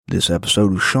This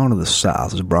episode of Shaun of the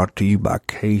South is brought to you by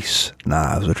Case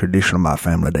Knives, a tradition of my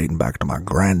family dating back to my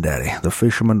granddaddy, the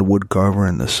fisherman, the woodcarver,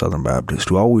 and the Southern Baptist,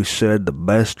 who always said the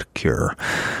best cure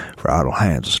for idle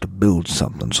hands is to build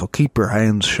something. So keep your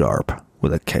hands sharp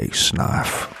with a Case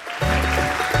knife.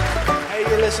 Hey,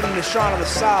 you're listening to Shaun of the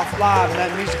South live, and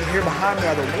that music you hear behind me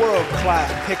are the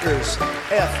world-class Pickers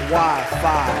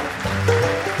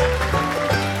FY5.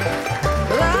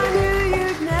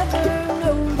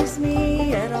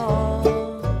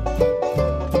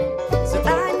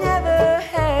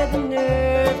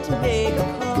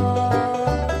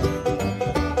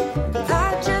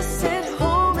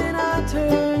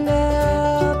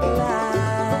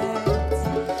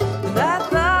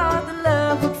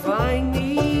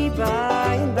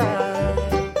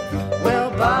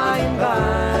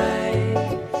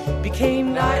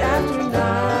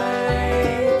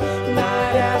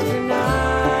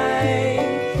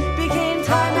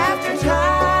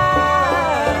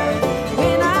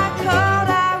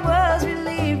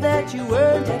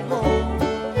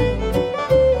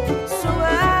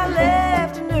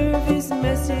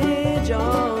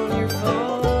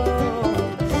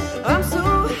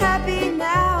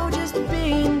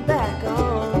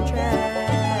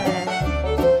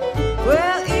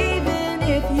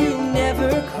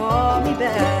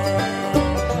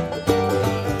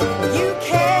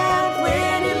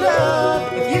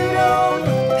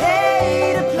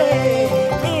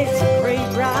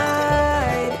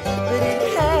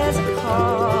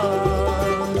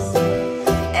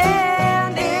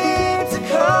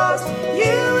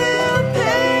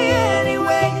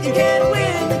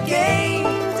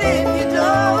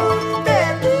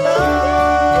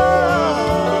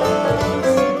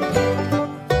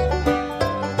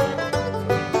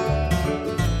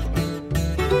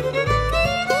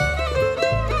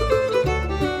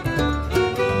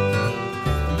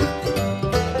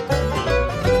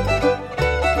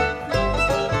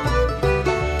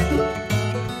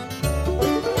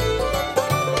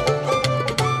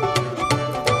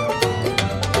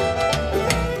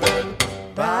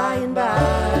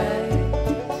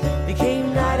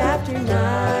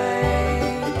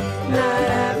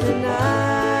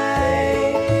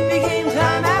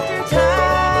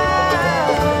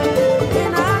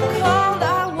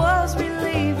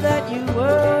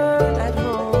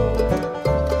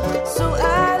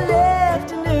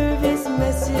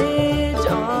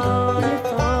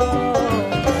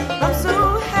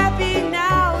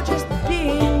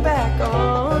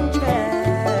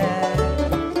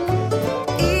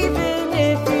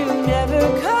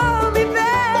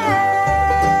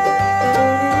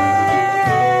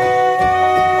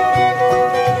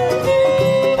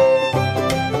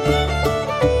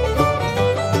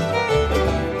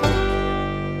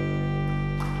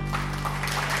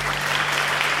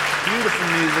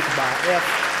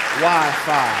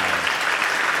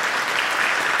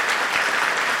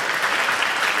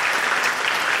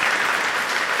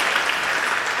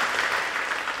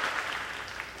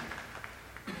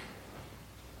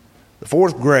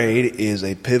 Fourth grade is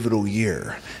a pivotal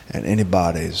year in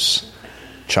anybody's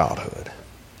childhood.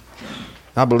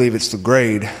 I believe it's the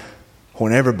grade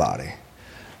when everybody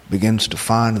begins to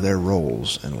find their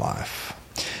roles in life.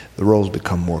 The roles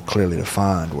become more clearly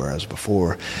defined, whereas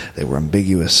before they were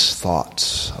ambiguous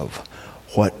thoughts of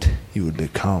what you would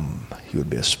become. You would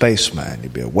be a spaceman,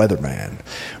 you'd be a weatherman,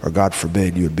 or God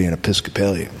forbid, you would be an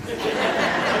Episcopalian.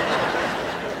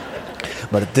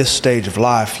 But at this stage of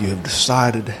life, you have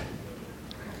decided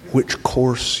which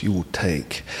course you will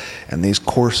take. And these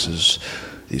courses,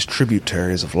 these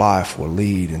tributaries of life, will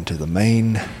lead into the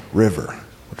main river,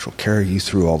 which will carry you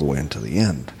through all the way into the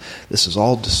end. This is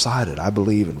all decided, I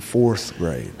believe, in fourth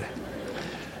grade.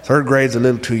 Third grade's a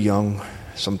little too young.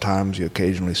 Sometimes you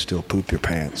occasionally still poop your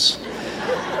pants.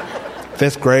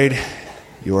 Fifth grade,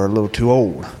 you are a little too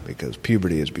old because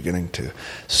puberty is beginning to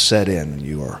set in, and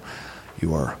you are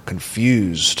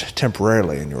confused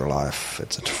temporarily in your life.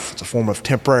 It's a form of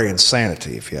temporary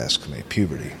insanity, if you ask me,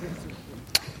 puberty.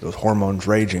 Those hormones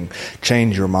raging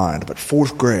change your mind. But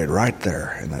fourth grade, right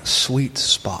there in that sweet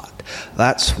spot,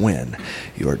 that's when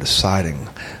you are deciding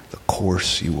the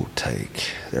course you will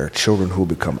take. There are children who will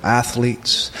become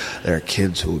athletes. There are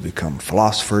kids who will become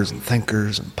philosophers and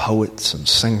thinkers and poets and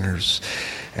singers.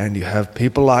 And you have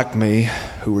people like me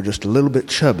who were just a little bit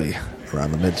chubby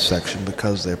around the midsection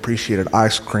because they appreciated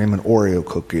ice cream and Oreo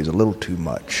cookies a little too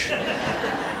much.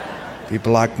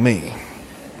 People like me.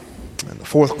 In the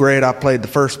fourth grade, I played the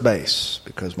first base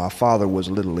because my father was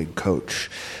a Little League coach.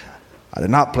 I did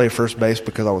not play first base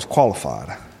because I was qualified.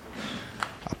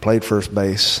 I played first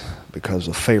base because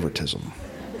of favoritism.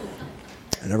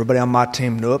 And everybody on my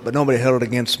team knew it, but nobody held it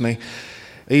against me.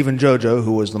 Even JoJo,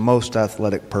 who was the most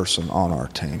athletic person on our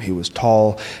team. He was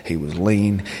tall, he was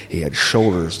lean, he had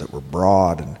shoulders that were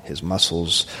broad, and his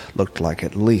muscles looked like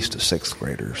at least a sixth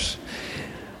grader's.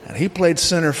 And he played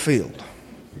center field.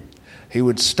 He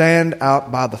would stand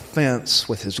out by the fence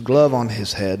with his glove on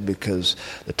his head because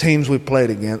the teams we played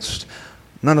against,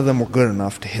 none of them were good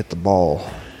enough to hit the ball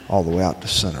all the way out to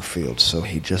center field. So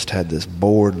he just had this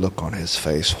bored look on his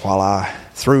face while I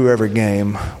threw every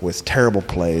game with terrible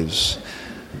plays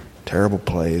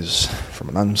from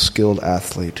an unskilled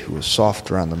athlete who was soft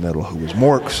around the middle, who was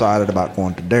more excited about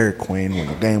going to Dairy Queen when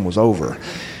the game was over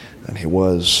than he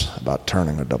was about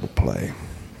turning a double play.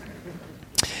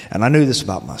 And I knew this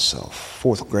about myself.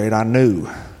 Fourth grade, I knew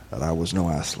that I was no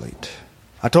athlete.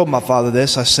 I told my father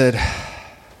this. I said,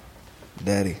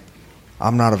 Daddy,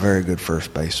 I'm not a very good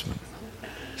first baseman.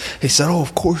 He said, oh,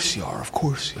 of course you are. Of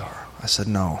course you are. I said,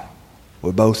 no,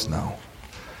 we both know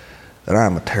that I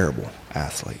am a terrible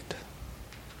athlete.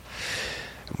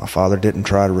 And my father didn't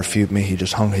try to refute me. He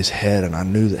just hung his head, and I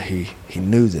knew that he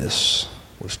knew this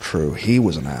was true. He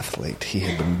was an athlete. He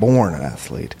had been born an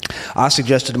athlete. I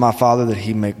suggested to my father that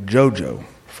he make JoJo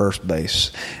first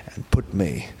base and put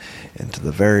me into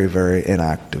the very, very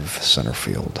inactive center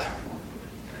field.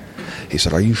 He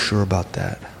said, are you sure about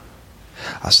that?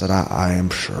 I said, I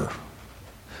am sure.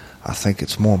 I think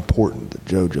it's more important that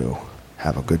JoJo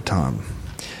have a good time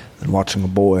than watching a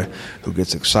boy who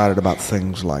gets excited about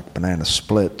things like banana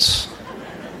splits,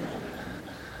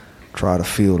 try to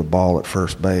field a ball at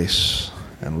first base,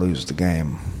 and lose the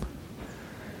game.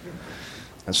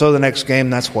 And so the next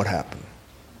game, that's what happened.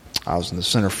 I was in the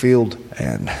center field,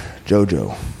 and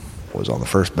JoJo was on the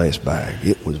first base bag.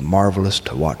 It was marvelous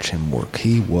to watch him work.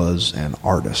 He was an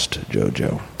artist,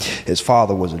 JoJo. His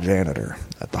father was a janitor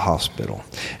at the hospital,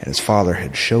 and his father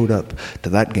had showed up to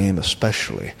that game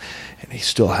especially, and he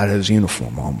still had his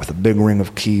uniform on with a big ring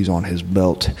of keys on his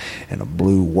belt and a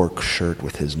blue work shirt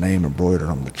with his name embroidered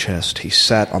on the chest. He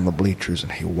sat on the bleachers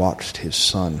and he watched his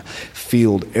son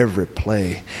field every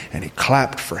play, and he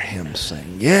clapped for him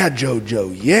saying, yeah,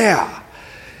 JoJo, yeah.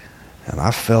 And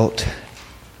I felt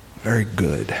very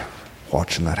good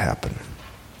watching that happen.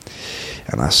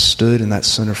 And I stood in that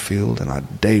center field and I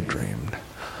daydreamed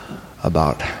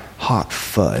about hot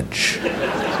fudge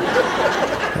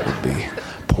that would be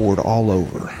poured all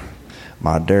over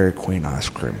my Dairy Queen ice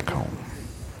cream cone.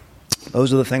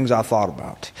 Those are the things I thought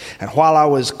about. And while I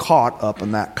was caught up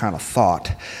in that kind of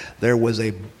thought, there was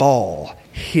a ball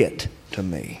hit to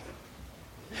me.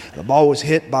 The ball was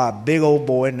hit by a big old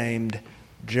boy named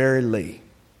Jerry Lee.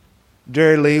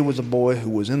 Jerry Lee was a boy who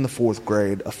was in the fourth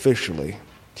grade officially,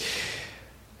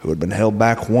 who had been held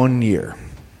back 1 year.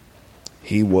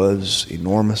 He was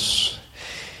enormous.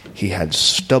 He had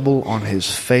stubble on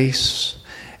his face,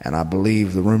 and I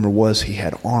believe the rumor was he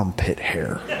had armpit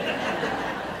hair.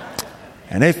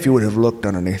 And if you would have looked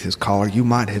underneath his collar, you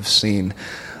might have seen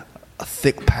a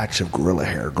thick patch of gorilla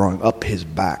hair growing up his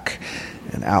back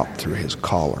and out through his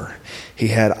collar. He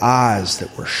had eyes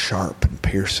that were sharp and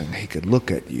piercing. He could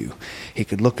look at you. He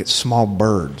could look at small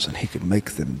birds and he could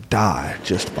make them die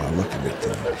just by looking at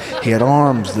them. He had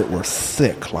arms that were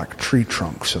thick like tree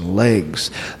trunks and legs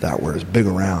that were as big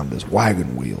around as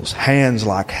wagon wheels, hands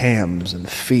like hams and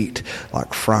feet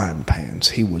like frying pans.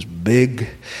 He was big,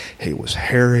 he was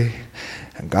hairy,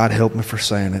 and God help me for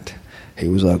saying it, he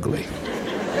was ugly.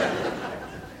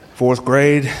 Fourth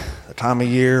grade, the time of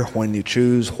year when you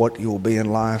choose what you'll be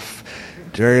in life,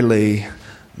 Jerry Lee,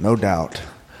 no doubt,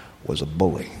 was a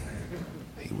bully.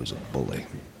 He was a bully.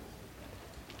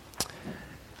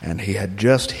 And he had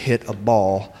just hit a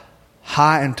ball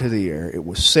high into the air. It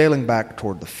was sailing back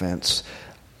toward the fence.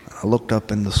 I looked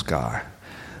up in the sky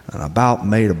and about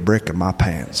made a brick in my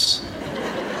pants.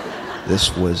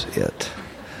 This was it.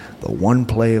 The one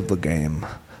play of the game,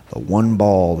 the one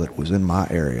ball that was in my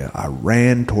area. I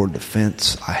ran toward the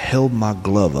fence. I held my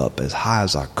glove up as high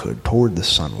as I could toward the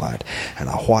sunlight, and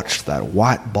I watched that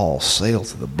white ball sail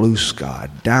through the blue sky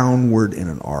downward in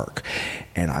an arc,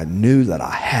 and I knew that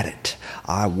I had it.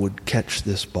 I would catch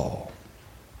this ball.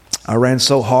 I ran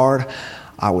so hard,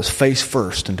 I was face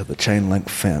first into the chain link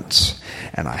fence,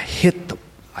 and I hit the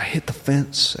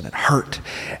fence, and it hurt,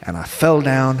 and I fell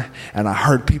down, and I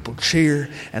heard people cheer,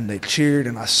 and they cheered,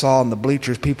 and I saw in the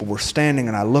bleachers people were standing,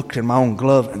 and I looked in my own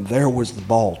glove, and there was the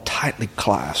ball tightly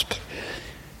clasped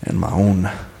in my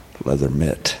own leather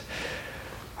mitt.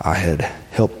 I had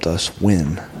helped us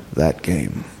win that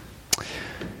game.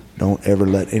 Don't ever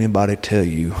let anybody tell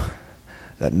you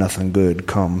that nothing good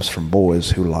comes from boys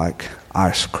who like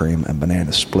ice cream and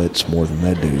banana splits more than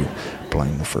they do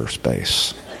playing the first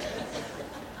base.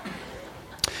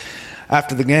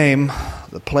 After the game,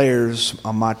 the players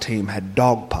on my team had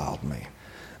dogpiled me.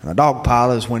 And a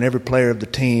dogpile is when every player of the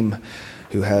team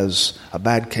who has a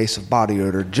bad case of body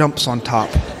odor jumps on top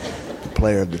of the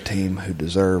player of the team who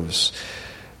deserves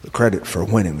the credit for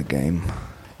winning the game.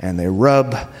 And they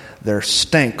rub their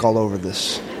stink all over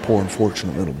this poor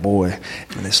unfortunate little boy.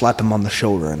 And they slap him on the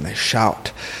shoulder and they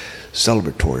shout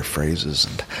celebratory phrases.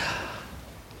 And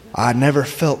I never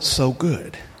felt so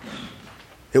good.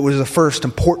 It was the first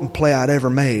important play I'd ever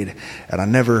made, and I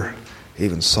never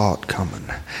even saw it coming.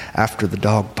 After the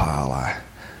dog pile,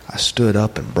 I stood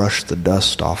up and brushed the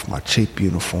dust off my cheap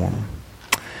uniform,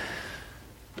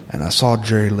 and I saw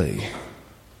Jerry Lee,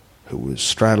 who was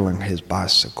straddling his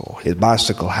bicycle. His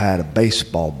bicycle had a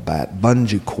baseball bat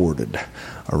bungee corded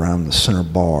around the center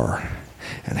bar,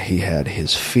 and he had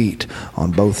his feet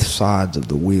on both sides of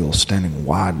the wheel, standing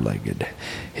wide-legged,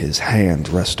 his hands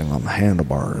resting on the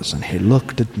handlebars. And he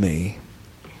looked at me,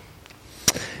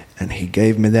 and he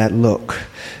gave me that look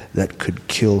that could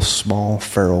kill small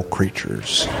feral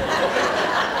creatures.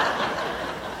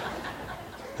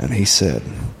 And he said,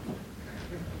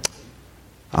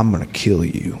 "I'm going to kill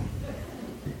you."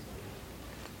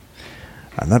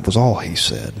 And that was all he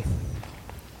said.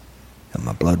 And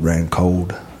my blood ran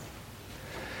cold.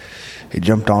 He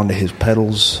jumped onto his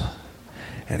pedals,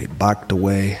 and he biked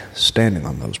away, standing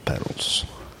on those pedals,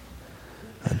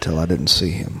 until I didn't see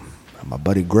him. And my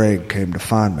buddy Greg came to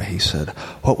find me. He said,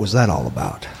 "What was that all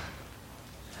about?"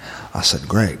 I said,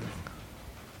 "Greg,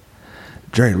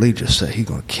 Jerry Lee just said he's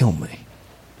going to kill me."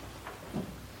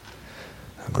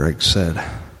 And Greg said,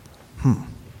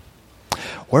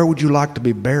 "Where would you like to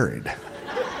be buried?"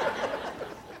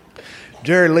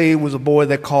 Jerry Lee was a boy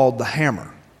they called the Hammer.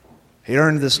 He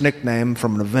earned this nickname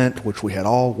from an event which we had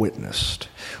all witnessed.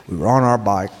 We were on our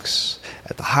bikes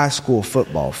at the high school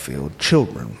football field,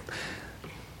 children,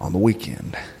 on the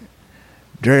weekend.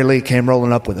 Jerry Lee came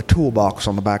rolling up with a toolbox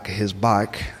on the back of his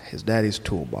bike, his daddy's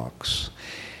toolbox.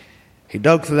 He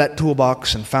dug through that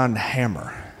toolbox and found a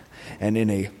hammer. And in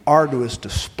a arduous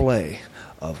display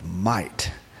of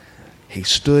might, he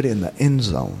stood in the end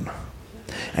zone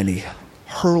and he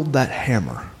hurled that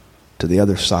hammer to the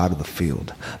other side of the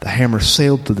field. The hammer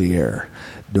sailed through the air,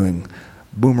 doing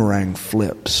boomerang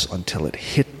flips until it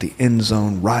hit the end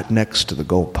zone right next to the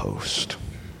goalpost.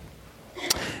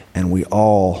 And we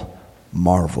all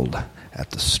marveled at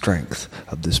the strength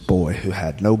of this boy who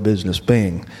had no business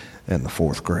being in the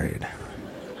 4th grade.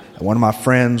 And one of my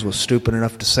friends was stupid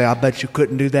enough to say, "I bet you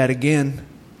couldn't do that again."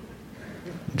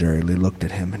 Jerry Lee looked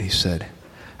at him and he said,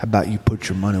 "How about you put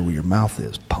your money where your mouth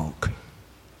is, punk?"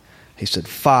 He said,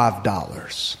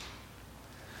 $5.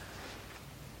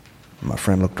 My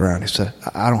friend looked around. He said,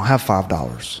 "I don't have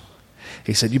 $5.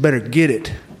 He said, "You better get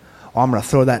it, or I'm going to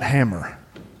throw that hammer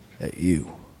at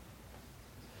you."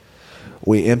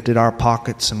 We emptied our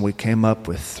pockets and we came up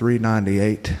with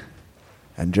 $3.98.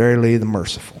 And Jerry Lee, the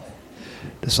merciful,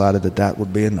 decided that that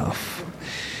would be enough.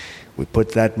 We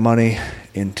put that money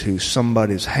into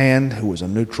somebody's hand who was a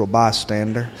neutral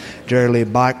bystander. Jerry Lee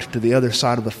biked to the other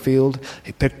side of the field.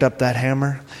 He picked up that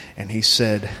hammer and he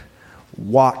said,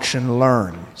 "Watch and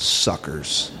learn,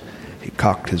 suckers." He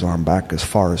cocked his arm back as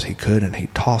far as he could and he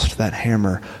tossed that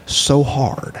hammer so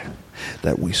hard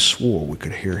that we swore we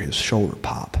could hear his shoulder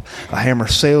pop. The hammer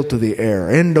sailed through the air,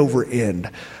 end over end,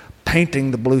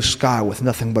 painting the blue sky with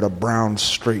nothing but a brown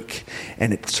streak,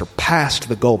 and it surpassed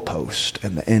the goalpost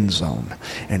and the end zone,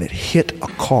 and it hit a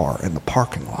car in the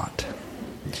parking lot.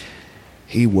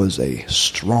 He was a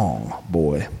strong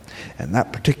boy, and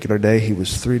that particular day he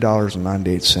was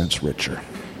 $3.98 richer.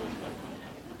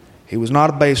 He was not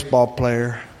a baseball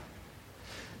player.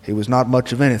 He was not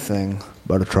much of anything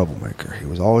but a troublemaker. He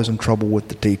was always in trouble with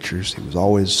the teachers. He was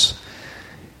always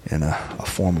in a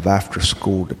form of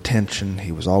after-school detention.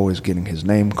 He was always getting his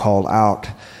name called out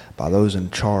by those in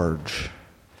charge.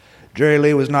 Jerry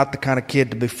Lee was not the kind of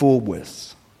kid to be fooled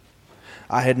with.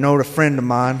 I had known a friend of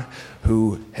mine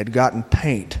who had gotten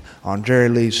paint on Jerry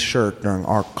Lee's shirt during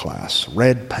art class,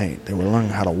 red paint. They were learning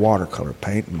how to watercolor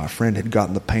paint, and my friend had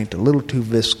gotten the paint a little too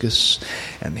viscous,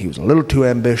 and he was a little too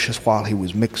ambitious while he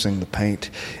was mixing the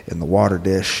paint in the water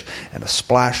dish, and a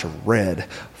splash of red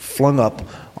flung up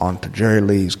onto Jerry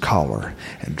Lee's collar.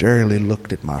 And Jerry Lee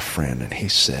looked at my friend and he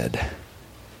said,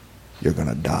 "You're going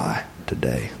to die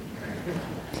today."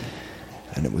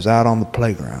 And it was out on the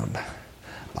playground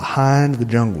behind the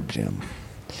jungle gym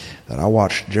that I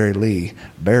watched Jerry Lee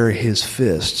bury his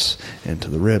fists into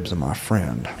the ribs of my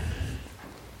friend.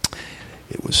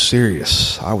 It was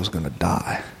serious. I was going to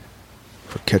die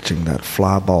for catching that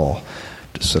fly ball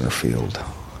to center field.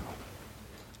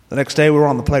 The next day we were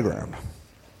on the playground.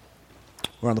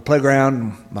 We're on the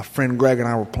playground. My friend Greg and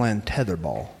I were playing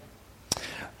tetherball.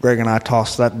 Greg and I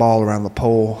tossed that ball around the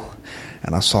pole,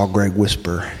 and I saw Greg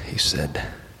whisper. He said,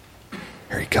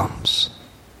 "Here he comes."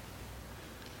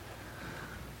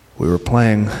 We were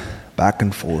playing back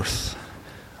and forth.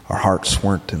 Our hearts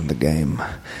weren't in the game.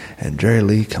 And Jerry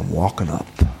Lee came walking up.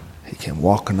 He came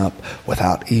walking up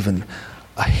without even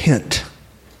a hint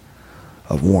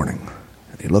of warning.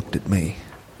 And he looked at me,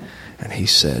 and he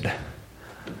said,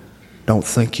 "Don't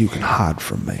think you can hide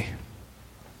from me.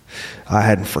 I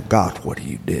hadn't forgot what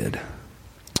you did,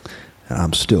 and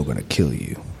I'm still going to kill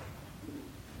you."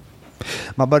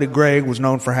 My buddy Greg was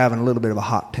known for having a little bit of a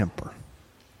hot temper.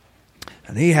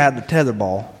 And he had the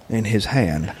tetherball in his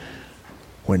hand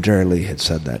when Jerry Lee had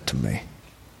said that to me.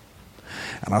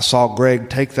 And I saw Greg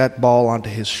take that ball onto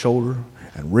his shoulder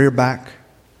and rear back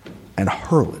and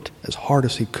hurl it as hard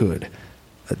as he could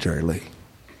at Jerry Lee.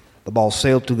 The ball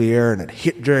sailed through the air and it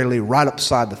hit Jerry Lee right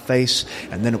upside the face,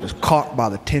 and then it was caught by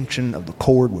the tension of the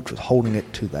cord which was holding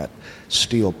it to that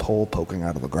steel pole poking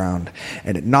out of the ground,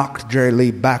 and it knocked Jerry Lee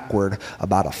backward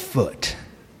about a foot.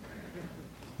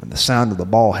 And the sound of the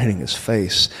ball hitting his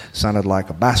face sounded like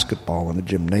a basketball in the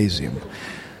gymnasium.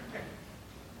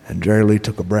 And Jerry Lee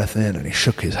took a breath in and he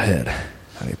shook his head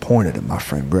and he pointed at my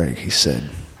friend Greg. He said,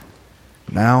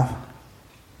 "Now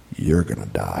you're going to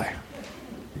die."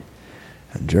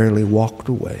 And Jerry Lee walked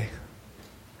away.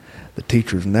 The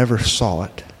teachers never saw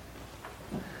it.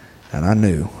 And I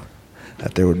knew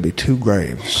that there would be 2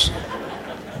 graves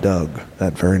dug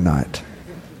that very night.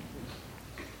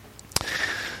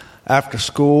 After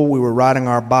school, we were riding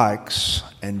our bikes,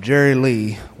 and Jerry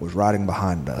Lee was riding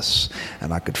behind us,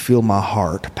 and I could feel my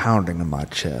heart pounding in my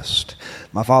chest.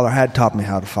 My father had taught me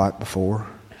how to fight before,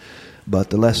 but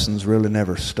the lessons really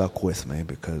never stuck with me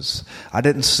because I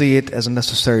didn't see it as a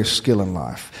necessary skill in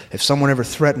life. If someone ever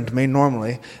threatened me,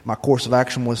 normally my course of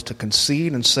action was to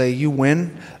concede and say, "You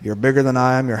win, you're bigger than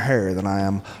I am, you're hairier than I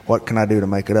am. What can I do to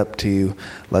make it up to you?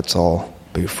 Let's all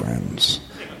be friends."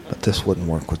 But this wouldn't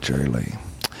work with Jerry Lee.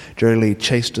 Jerry Lee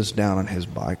chased us down on his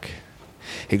bike.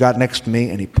 He got next to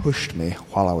me and he pushed me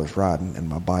while I was riding, and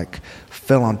my bike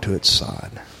fell onto its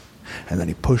side. And then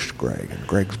he pushed Greg, and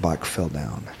Greg's bike fell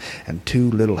down. And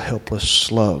 2 little helpless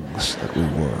slugs that we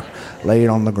were laid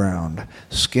on the ground,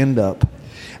 skinned up,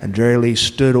 and Jerry Lee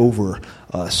stood over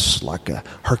us like a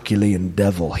Herculean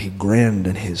devil. He grinned,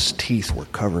 and his teeth were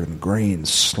covered in green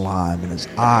slime, and his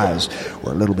eyes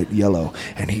were a little bit yellow.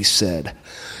 And he said,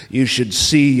 "You should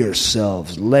see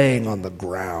yourselves laying on the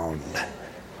ground."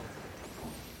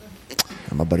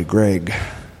 And my buddy Greg,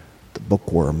 the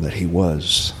bookworm that he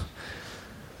was,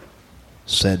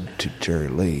 said to Jerry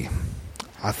Lee,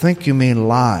 "I think you mean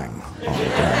lying on the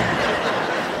ground."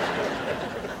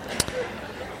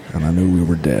 And I knew we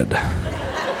were dead.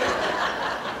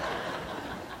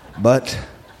 But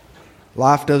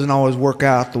life doesn't always work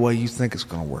out the way you think it's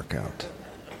going to work out.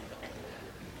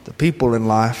 The people in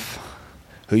life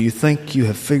who you think you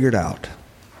have figured out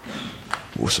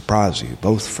will surprise you,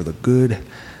 both for the good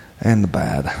and the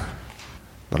bad.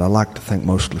 But I like to think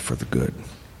mostly for the good.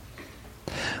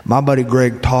 My buddy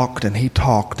Greg talked and he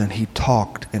talked and he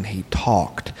talked and he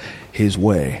talked his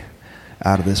way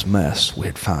out of this mess we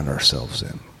had found ourselves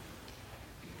in.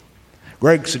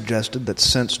 Greg suggested that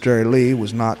since Jerry Lee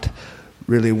was not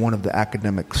really one of the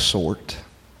academic sort,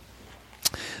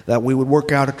 that we would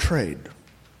work out a trade.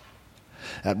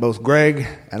 That both Greg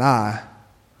and I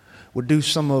would do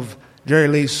some of Jerry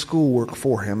Lee's schoolwork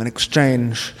for him in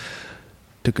exchange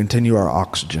to continue our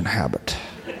oxygen habit.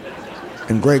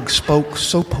 And Greg spoke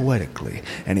so poetically,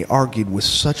 and he argued with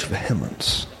such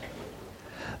vehemence,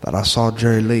 that I saw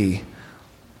Jerry Lee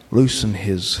loosen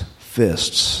his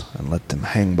fists and let them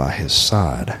hang by his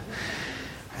side.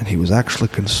 And he was actually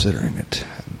considering it.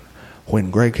 And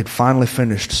when Greg had finally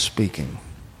finished speaking,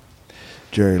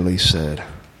 Jerry Lee said,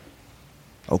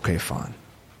 "Okay, fine.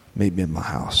 Meet me in my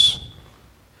house."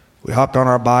 We hopped on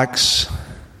our bikes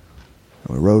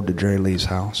and we rode to Jerry Lee's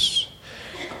house.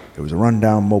 It was a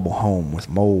rundown mobile home with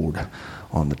mold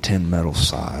on the tin metal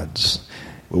sides.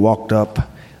 We walked up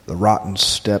the rotten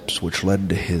steps which led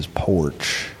to his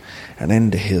porch and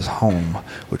into his home,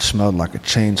 which smelled like a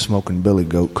chain-smoking billy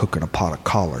goat cooking a pot of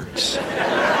collards.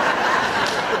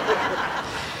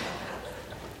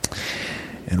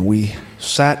 And we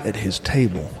sat at his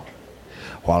table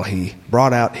while he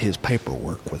brought out his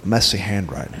paperwork with messy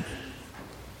handwriting.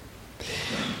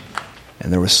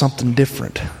 And there was something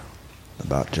different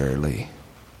about Jerry Lee.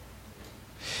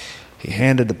 He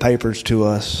handed the papers to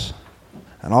us,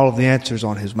 and all of the answers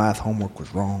on his math homework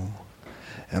was wrong.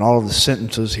 And all of the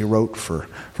sentences he wrote for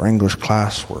English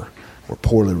class were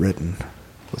poorly written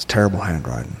with terrible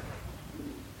handwriting.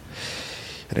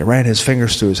 And he ran his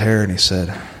fingers through his hair and he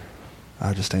said,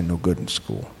 I just ain't no good in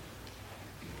school.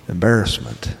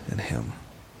 Embarrassment in him.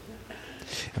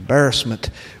 Embarrassment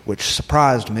which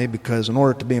surprised me because in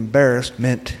order to be embarrassed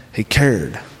meant he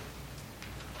cared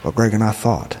what Greg and I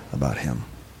thought about him.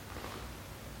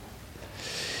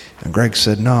 And Greg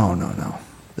said, no.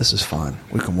 This is fine.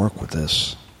 We can work with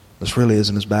this. This really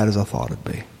isn't as bad as I thought it'd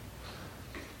be.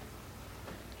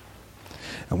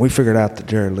 And we figured out that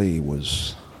Jerry Lee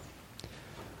was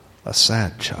a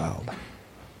sad child.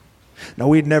 Now,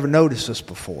 we'd never noticed this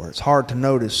before. It's hard to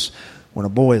notice when a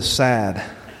boy is sad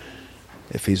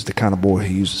if he's the kind of boy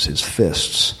who uses his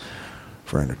fists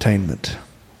for entertainment.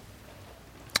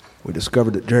 We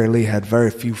discovered that Jerry Lee had very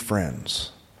few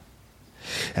friends.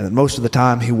 And that most of the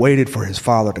time he waited for his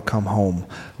father to come home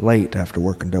late after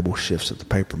working double shifts at the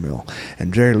paper mill.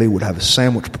 And Jerry Lee would have a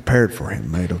sandwich prepared for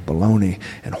him made of bologna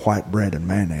and white bread and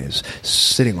mayonnaise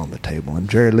sitting on the table. And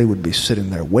Jerry Lee would be sitting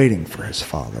there waiting for his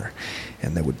father.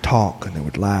 And they would talk and they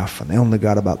would laugh. And they only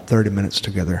got about 30 minutes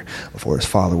together before his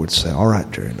father would say, all right,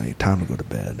 Jerry Lee, time to go to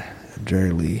bed. And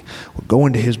Jerry Lee would go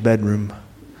into his bedroom,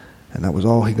 and that was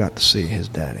all he got to see, his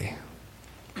daddy.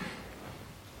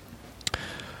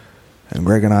 And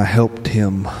Greg and I helped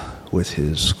him with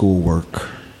his schoolwork.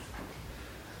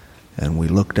 And we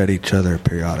looked at each other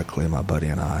periodically, my buddy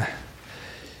and I.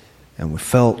 And we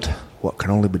felt what can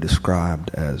only be described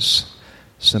as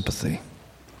sympathy.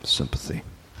 Sympathy.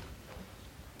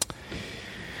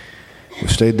 We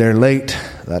stayed there late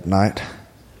that night.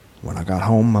 When I got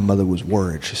home, my mother was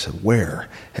worried. She said, where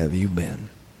have you been?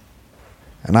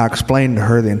 And I explained to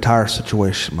her the entire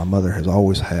situation. My mother has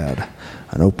always had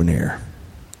an open ear.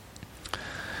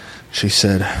 She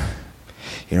said,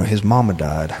 his mama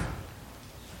died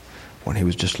when he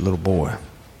was just a little boy.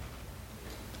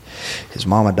 His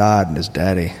mama died and his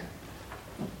daddy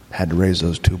had to raise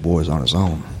those two boys on his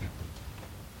own.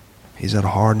 He's had a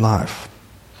hard life,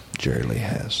 Jerry Lee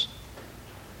has.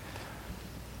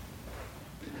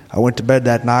 I went to bed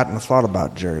that night and I thought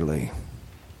about Jerry Lee.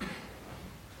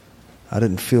 I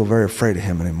didn't feel very afraid of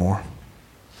him anymore.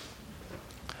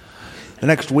 The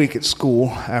next week at school,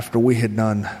 after we had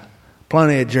done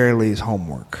plenty of Jerry Lee's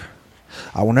homework,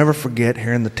 I will never forget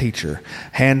hearing the teacher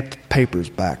hand papers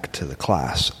back to the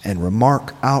class and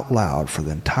remark out loud for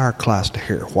the entire class to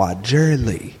hear, why, Jerry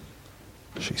Lee,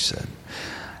 she said,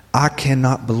 I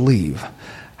cannot believe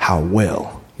how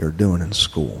well you're doing in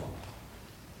school.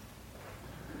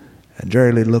 And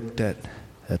Jerry Lee looked at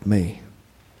me,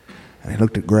 and he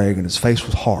looked at Greg, and his face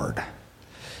was hard.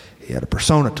 He had a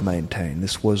persona to maintain.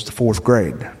 This was the fourth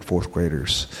grade. Fourth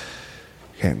graders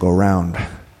can't go around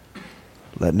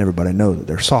letting everybody know that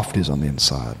they're softies on the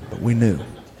inside, but we knew.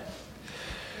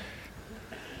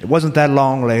 It wasn't that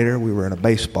long later, we were in a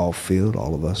baseball field,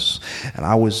 all of us, and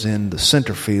I was in the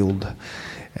center field,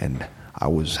 and I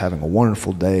was having a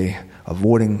wonderful day,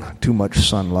 avoiding too much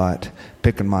sunlight,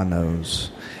 picking my nose,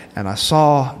 and I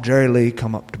saw Jerry Lee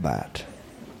come up to bat.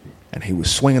 And he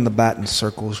was swinging the bat in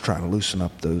circles, trying to loosen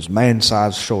up those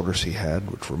man-sized shoulders he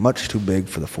had, which were much too big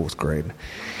for the fourth grade.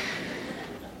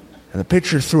 And the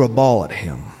pitcher threw a ball at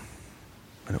him,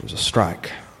 and it was a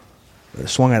strike. But he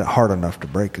swung at it hard enough to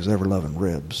break his ever-loving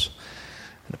ribs.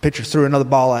 And the pitcher threw another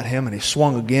ball at him, and he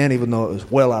swung again, even though it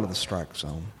was well out of the strike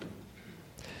zone.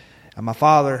 And my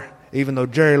father, even though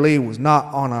Jerry Lee was not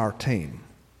on our team,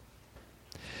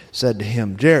 said to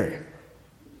him, Jerry,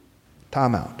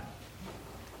 time out.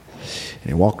 And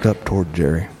he walked up toward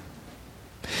Jerry.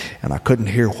 And I couldn't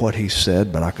hear what he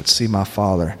said, but I could see my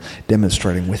father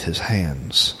demonstrating with his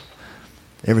hands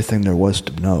everything there was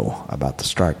to know about the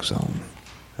strike zone.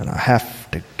 And I have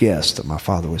to guess that my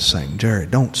father was saying, Jerry,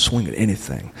 don't swing at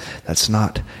anything that's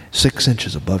not 6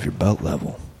 inches above your belt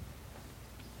level.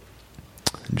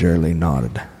 And Jerry Lee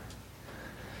nodded.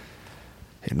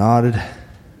 He nodded.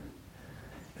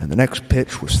 And the next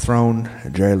pitch was thrown,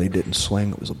 and Jerry Lee didn't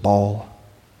swing. It was a ball.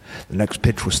 The next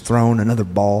pitch was thrown, another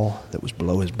ball that was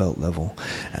below his belt level.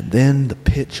 And then the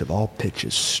pitch of all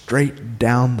pitches, straight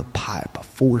down the pipe, a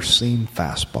four-seam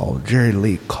fastball. Jerry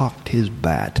Lee cocked his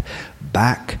bat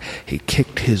back. He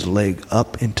kicked his leg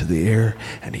up into the air,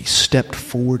 and he stepped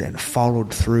forward and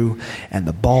followed through. And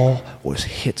the ball was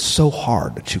hit so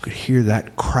hard that you could hear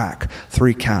that crack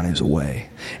 3 counties away.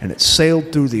 And it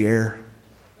sailed through the air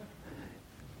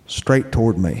straight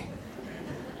toward me.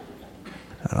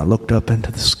 And I looked up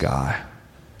into the sky.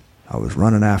 I was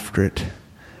running after it,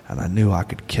 and I knew I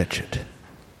could catch it.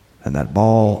 And that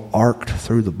ball arced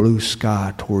through the blue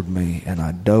sky toward me, and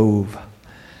I dove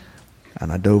a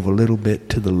little bit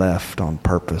to the left on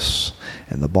purpose,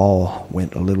 and the ball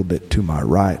went a little bit to my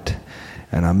right,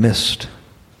 and I missed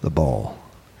the ball.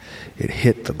 It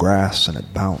hit the grass and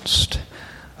it bounced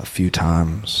a few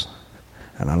times.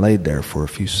 And I laid there for a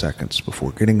few seconds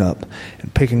before getting up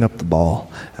and picking up the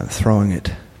ball and throwing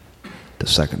it to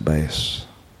second base.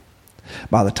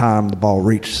 By the time the ball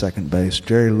reached second base,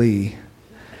 Jerry Lee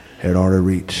had already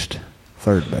reached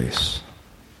third base.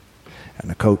 And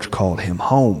the coach called him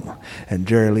home. And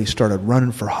Jerry Lee started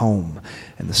running for home.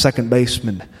 And the second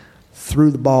baseman threw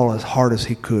the ball as hard as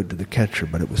he could to the catcher,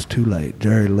 but it was too late.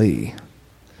 Jerry Lee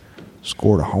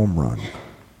scored a home run.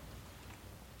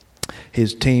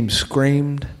 His team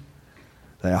screamed,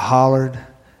 they hollered,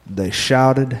 they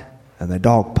shouted, and they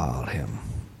dogpiled him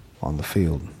on the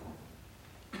field.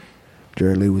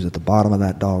 Jerry Lee was at the bottom of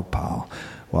that dog pile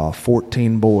while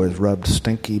 14 boys rubbed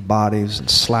stinky bodies and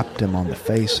slapped him on the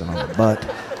face and on the butt.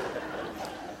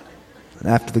 And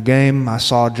after the game, I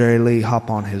saw Jerry Lee hop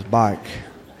on his bike,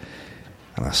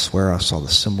 and I swear I saw the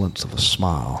semblance of a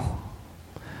smile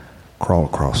crawl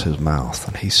across his mouth.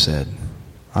 And he said,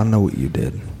 "I know what you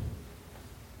did.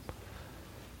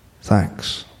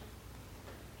 Thanks."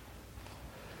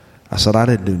 I said, "I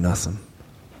didn't do nothing."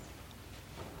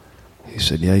 He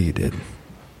said, "Yeah, you did."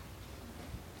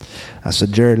 I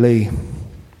said, "Jerry Lee,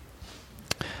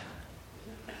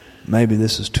 maybe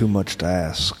this is too much to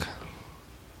ask,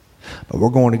 but we're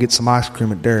going to get some ice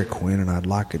cream at Dairy Queen, and I'd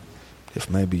like it if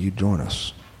maybe you'd join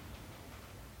us."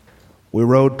 We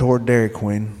rode toward Dairy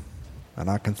Queen, and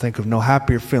I can think of no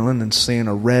happier feeling than seeing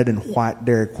a red and white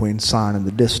Dairy Queen sign in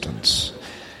the distance.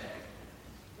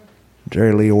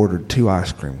 Jerry Lee ordered 2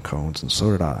 ice cream cones, and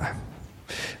so did I.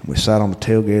 And we sat on the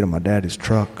tailgate of my daddy's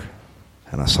truck,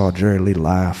 and I saw Jerry Lee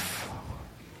laugh.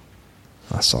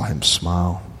 I saw him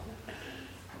smile.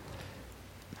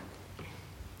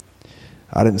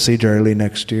 I didn't see Jerry Lee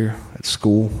next year at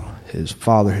school. His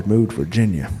father had moved to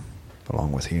Virginia,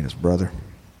 along with he and his brother.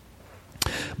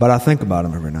 But I think about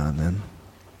him every now and then.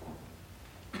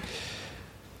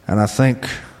 And I think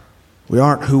we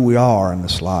aren't who we are in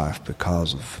this life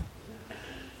because of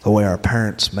the way our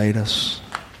parents made us,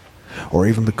 or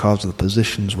even because of the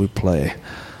positions we play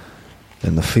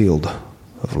in the field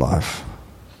of life.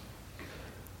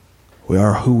 We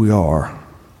are who we are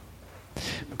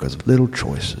because of little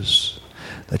choices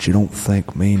that you don't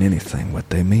think mean anything, but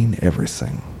they mean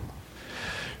everything.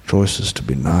 Choices to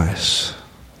be nice.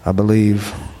 I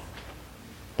believe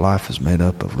life is made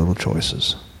up of little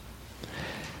choices.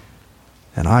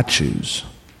 And I choose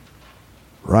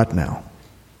right now,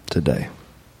 today,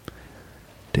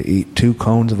 to eat 2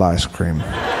 cones of ice cream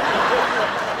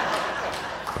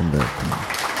from Dairy Queen.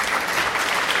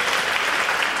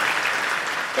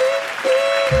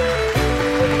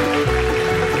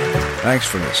 Thanks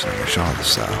for listening to Sean of the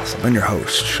South. I've been your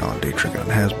host, Sean Dietrich, and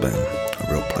it has been a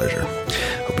real pleasure.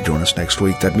 Hope you join us next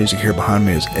week. That music here behind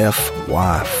me is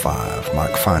FY5.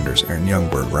 Mike Finders, Aaron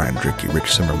Youngberg, Ryan Drickey,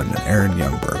 Rich Zimmerman, and Aaron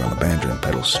Youngberg on the banjo and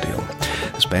pedal steel.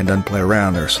 This band doesn't play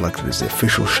around. They're selected as the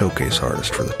official showcase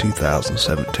artist for the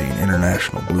 2017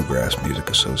 International Bluegrass Music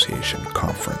Association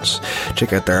Conference.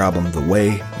 Check out their album, The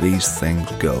Way These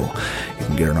Things Go. You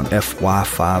can get it on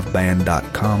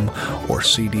fy5band.com or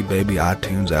CD Baby,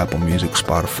 iTunes, Apple Music,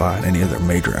 Spotify, and any other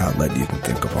major outlet you can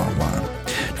think of online.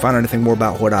 To find out anything more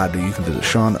about what I do, you can visit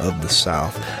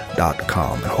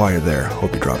SeanOfTheSouth.com. And while you're there, I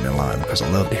hope you drop me a line because I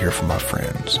love to hear from my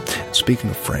friends. And speaking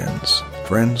of friends,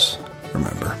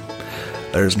 remember,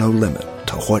 there's no limit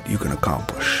to what you can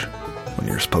accomplish when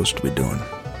you're supposed to be doing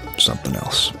something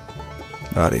else.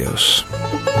 Adios.